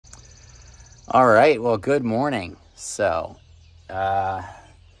All right, well, good morning. So,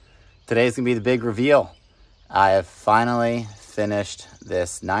 today's gonna be the big reveal. I have finally finished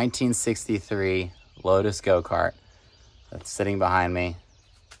this 1963 Lotus Go Kart that's sitting behind me.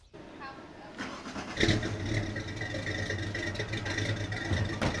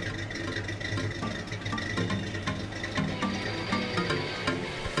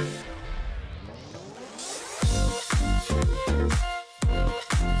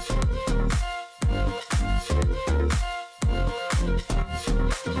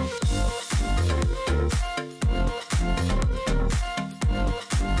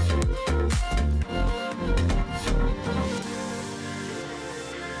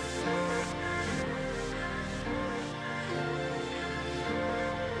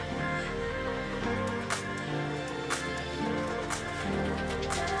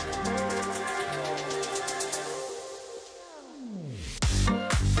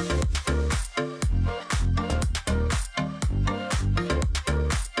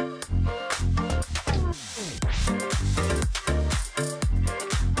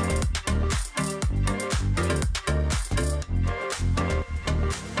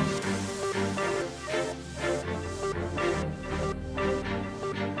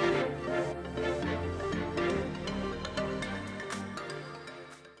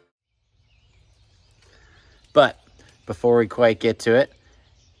 But before we quite get to it,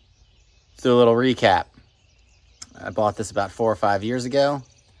 let's do a little recap. I bought this about 4 or 5 years ago,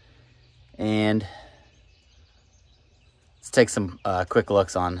 and let's take some quick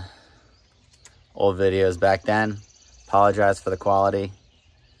looks on old videos back then. Apologize for the quality.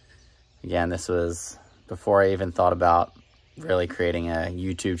 Again, this was before I even thought about really creating a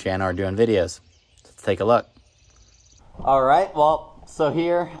YouTube channel or doing videos. Let's take a look. All right, well, so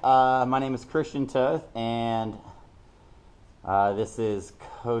here, my name is Christian Toth, and this is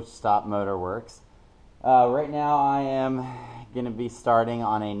Coach Stop Motor Works. Right now I am going to be starting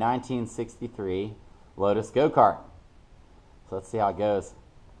on a 1963 Lotus Go Kart. So let's see how it goes.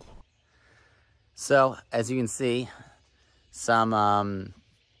 So as you can see, there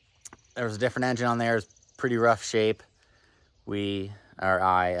was a different engine on there. It was pretty rough shape.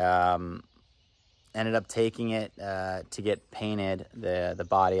 I ended up taking it to get painted, the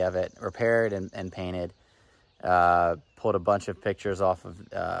body of it repaired and painted. Pulled a bunch of pictures off of,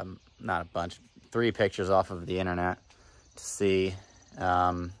 not a bunch, 3 pictures off of the internet to see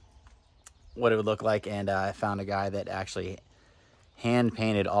what it would look like, and I found a guy that actually hand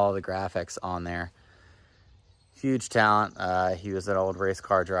painted all the graphics on there. Huge talent. He was an old race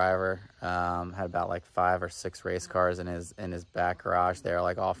car driver. Had about like 5 or 6 race cars in his back garage there,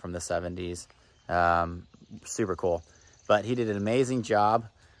 like all from the 70s. Super cool. But he did an amazing job.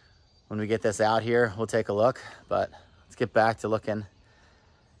 When we get this out here, we'll take a look, but let's get back to looking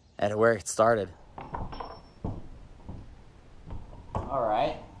at where it started. All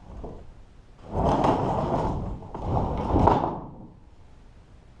right.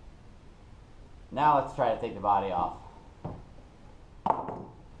 Now let's try to take the body off.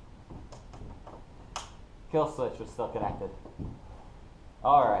 Kill switch was still connected.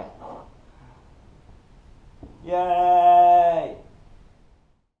 All right. Yay!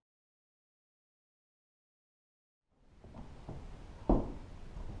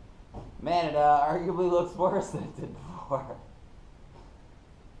 Man, it arguably looks worse than it did before.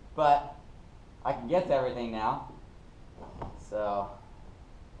 But I can get to everything now. So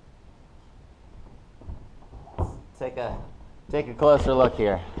let's take a closer look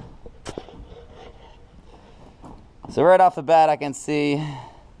here. So right off the bat, I can see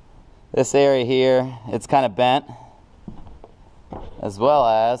this area here. It's kind of bent, as well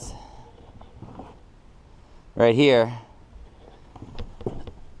as right here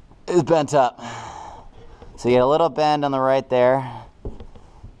is bent up. So you get a little bend on the right there,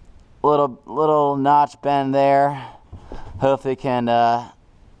 little notch bend there. Hopefully can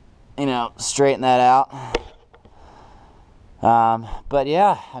straighten that out. But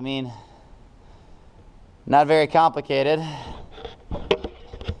yeah, I mean, not very complicated.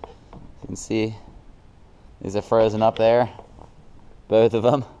 You can see these are frozen up there, both of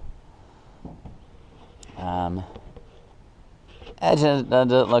them. Edge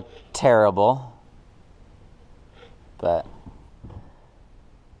doesn't look terrible, but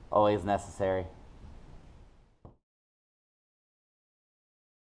always necessary.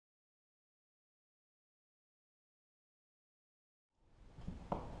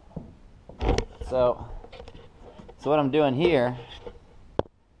 So what I'm doing here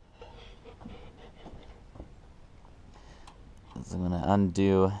is I'm going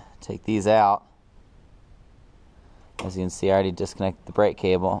to take these out. As you can see, I already disconnected the brake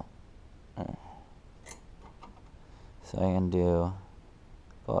cable. So I can do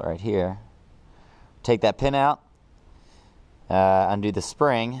bolt right here. Take that pin out, undo the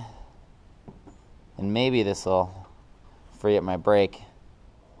spring, and maybe this will free up my brake.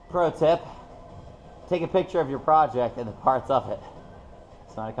 Pro tip, take a picture of your project and the parts of it.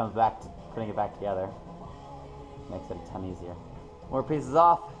 So when it comes back to putting it back together, makes it a ton easier. More pieces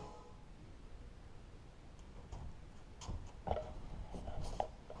off.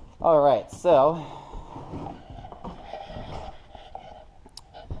 Alright, so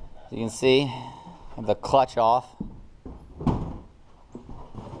as you can see, I have the clutch off.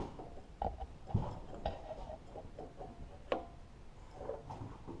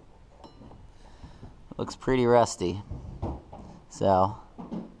 Looks pretty rusty. So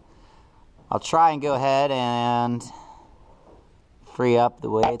I'll try and go ahead and free up the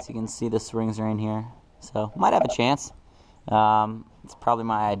weights. You can see the springs are in here. So might have a chance. It's probably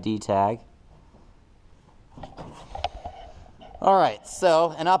my ID tag. Alright,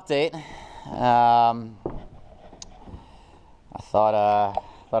 so an update. I thought I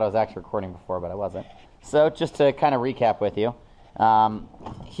was actually recording before, but I wasn't. So just to kind of recap with you,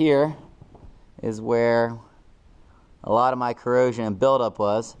 here is where a lot of my corrosion and buildup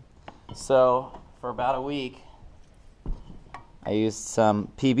was. So for about a week, I used some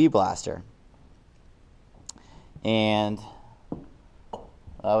PB Blaster. And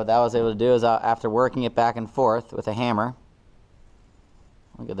what that was able to do is after working it back and forth with a hammer,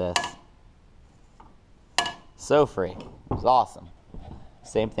 look at this, so free. It was awesome.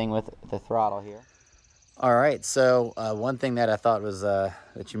 Same thing with the throttle here. Alright, so one thing that I thought was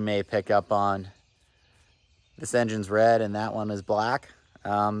that you may pick up on, this engine's red and that one is black.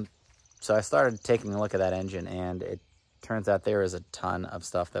 So I started taking a look at that engine, and it turns out there is a ton of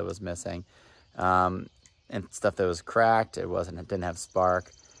stuff that was missing. And stuff that was cracked. It didn't have spark.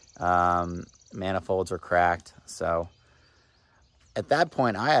 Manifolds were cracked. So at that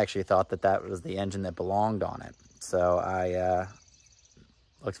point, I actually thought that that was the engine that belonged on it. So I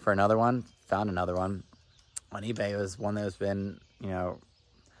looked for another one, found another one on eBay. It was one that has been,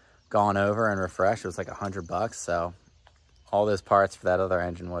 gone over and refreshed. It was like $100. So all those parts for that other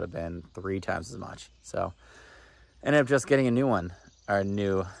engine would have been 3 times as much. So ended up just getting a new one, or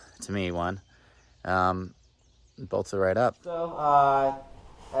new to me one. Bolts it right up. So I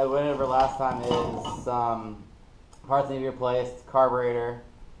went over last time is some parts need to be replaced. Carburetor,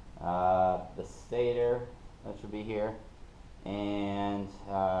 the stator, that should be here, and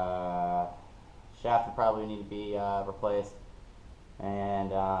shaft would probably need to be replaced,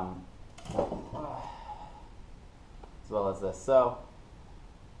 and as well as this. So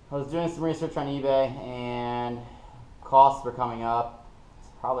I was doing some research on eBay, and costs were coming up.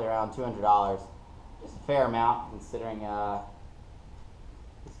 It's probably around $200. Just a fair amount considering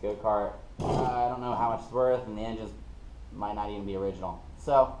this go-kart. I don't know how much it's worth, and the engines might not even be original.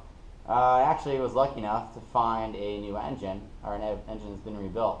 So I actually was lucky enough to find a new engine, or an engine that's been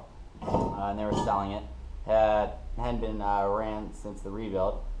rebuilt, and they were selling it. Hadn't been ran since the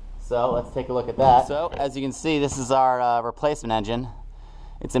rebuild. So let's take a look at that. So as you can see, this is our replacement engine.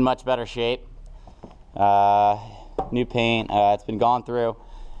 It's in much better shape. New paint. It's been gone through.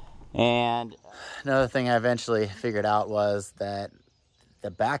 And another thing I eventually figured out was that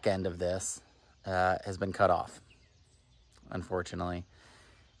the back end of this has been cut off, unfortunately.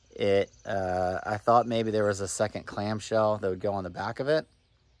 I thought maybe there was a second clamshell that would go on the back of it.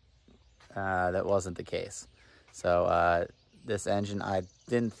 That wasn't the case. So this engine I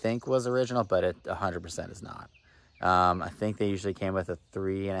didn't think was original, but it 100% is not. I think they usually came with a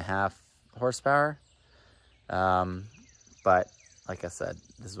 3.5 horsepower. But like I said,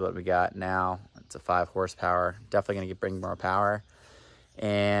 this is what we got now. It's a 5 horsepower. Definitely going to bring more power.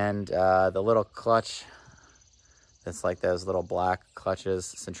 And the little clutch, it's like those little black clutches,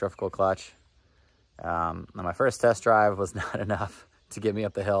 centrifugal clutch. On my first test drive was not enough to get me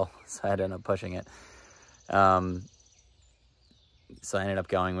up the hill, so I ended up pushing it. So I ended up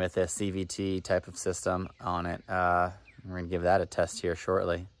going with a CVT type of system on it. We're going to give that a test here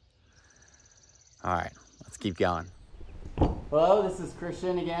shortly. All right, let's keep going. Hello, this is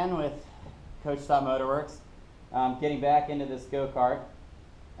Christian again with Coach Stop Motorworks. Getting back into this go-kart,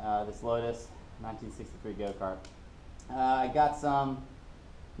 this Lotus 1963 go-kart. I got some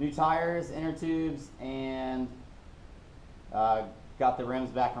new tires, inner tubes, and got the rims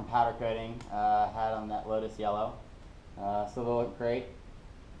back from powder coating. Had on that Lotus yellow, so they look great.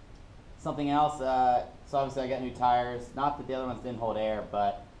 Something else, so obviously I got new tires. Not that the other ones didn't hold air,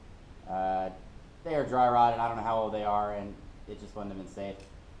 but they are dry rotted. I don't know how old they are, and it just wouldn't have been safe.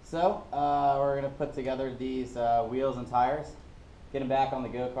 So we're going to put together these wheels and tires, get them back on the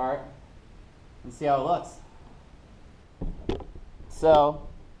go-kart, and see how it looks. So,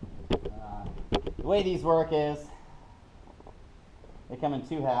 the way these work is, they come in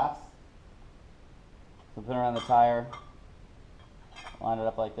 2 halves. So put it around the tire, line it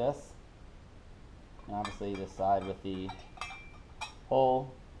up like this, and obviously this side with the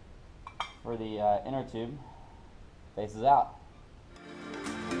hole for the inner tube faces out.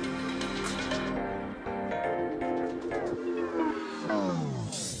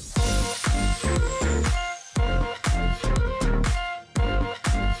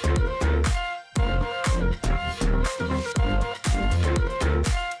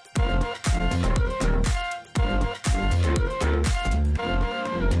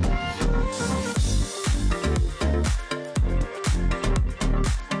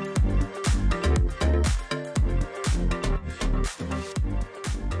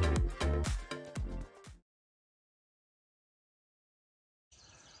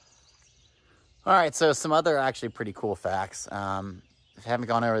 All right, so some other actually pretty cool facts. If I haven't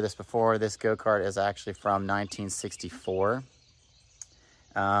gone over this before, this go-kart is actually from 1964.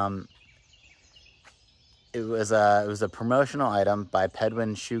 It was a promotional item by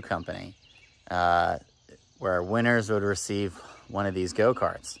Pedwin Shoe Company, where winners would receive one of these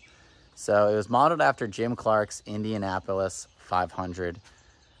go-karts. So it was modeled after Jim Clark's Indianapolis 500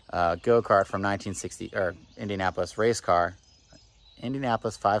 go-kart from 1960, or Indianapolis race car.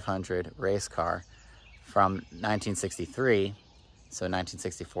 Indianapolis 500 race car from 1963. So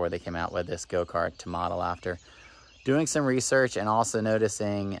 1964 they came out with this go-kart to model after. Doing some research and also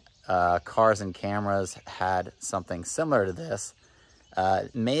noticing Cars and Cameras had something similar to this.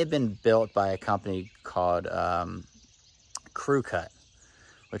 It may have been built by a company called Crew Cut,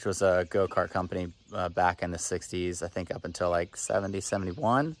 which was a go-kart company back in the 60s, I think up until like 70,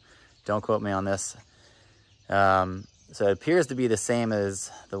 71. Don't quote me on this. So it appears to be the same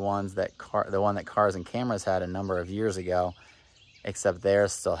as the one that Cars and Cameras had a number of years ago, except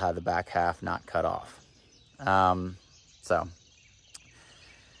theirs still had the back half not cut off.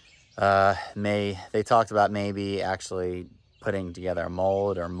 They talked about maybe actually putting together a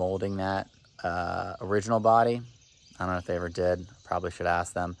mold or molding that original body. I don't know if they ever did. Probably should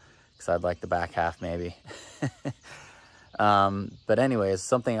ask them, because I'd like the back half maybe. But anyways,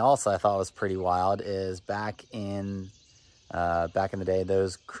 something else I thought was pretty wild is back in the day,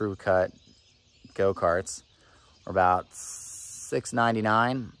 those crew cut go-karts were about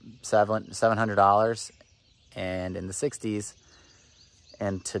 $699, $700, and in the 60s,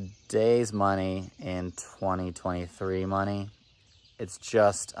 and today's money, in 2023 money, it's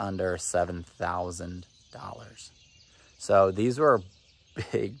just under $7,000. So these were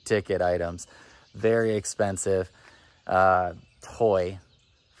big ticket items, very expensive toy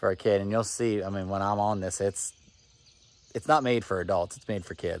for a kid. And you'll see, I mean, when I'm on this, it's not made for adults, it's made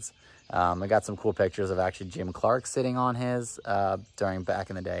for kids. I got some cool pictures of actually Jim Clark sitting on his during back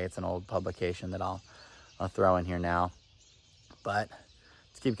in the day. It's an old publication that I'll throw in here now. But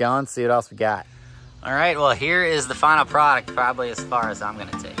let's keep going, see what else we got. All right, well, here is the final product, probably as far as I'm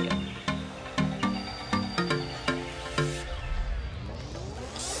gonna take it.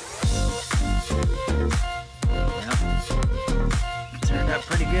 Yep. Turned out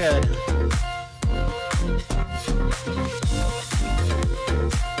pretty good.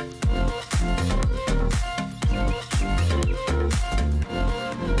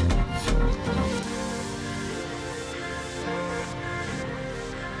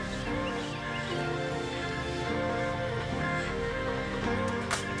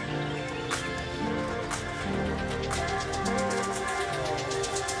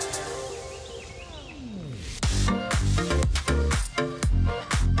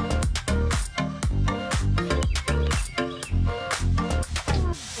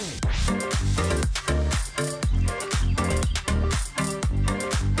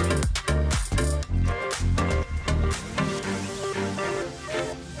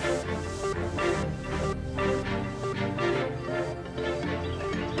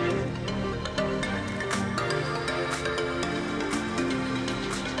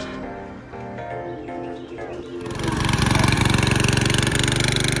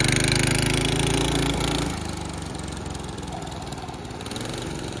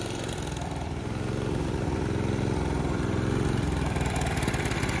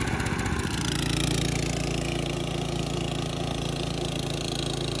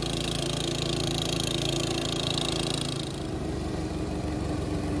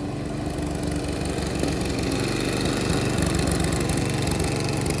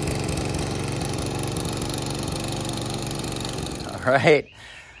 Right,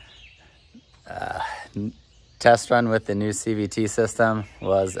 test run with the new CVT system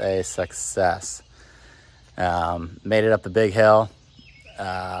was a success. Made it up the big hill,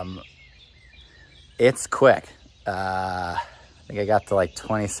 It's quick. I think I got to like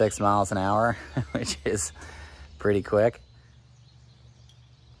 26 miles an hour, which is pretty quick.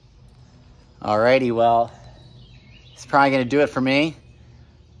 Alrighty, well, it's probably gonna do it for me.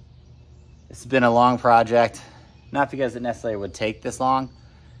 It's been a long project, not because it necessarily would take this long,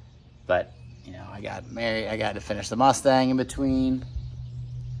 but you know, I got married, I got to finish the Mustang in between.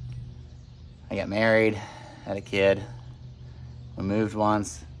 I got married, had a kid, we moved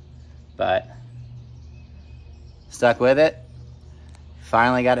once, but stuck with it.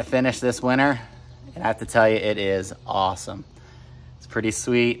 Finally got it finished this winter, and I have to tell you, it is awesome. It's pretty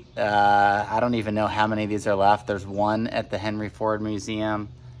sweet. I don't even know how many of these are left. There's one at the Henry Ford Museum.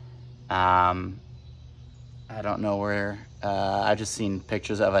 I don't know where, I've just seen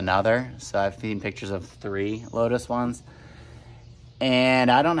pictures of another. So I've seen pictures of 3 Lotus ones. And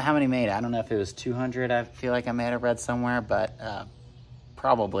I don't know how many made. I don't know if it was 200. I feel like I may have read somewhere, but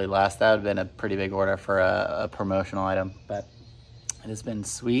probably less. That would have been a pretty big order for a promotional item, but it has been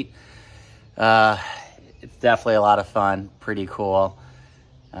sweet. It's definitely a lot of fun, pretty cool.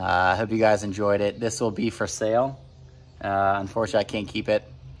 I hope you guys enjoyed it. This will be for sale. Unfortunately, I can't keep it.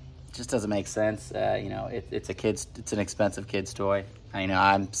 It just doesn't make sense. You know, it's an expensive kid's toy. You know,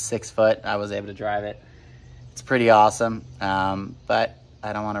 I'm 6 foot. I was able to drive it. It's pretty awesome, but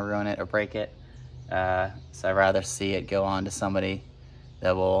I don't want to ruin it or break it. So I'd rather see it go on to somebody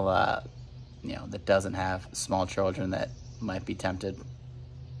that will, you know, that doesn't have small children that might be tempted.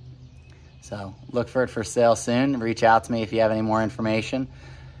 So look for it for sale soon. Reach out to me if you have any more information.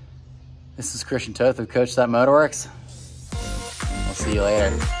 This is Christian Toth of Coach Motorworks. We'll see you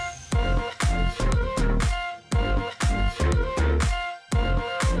later.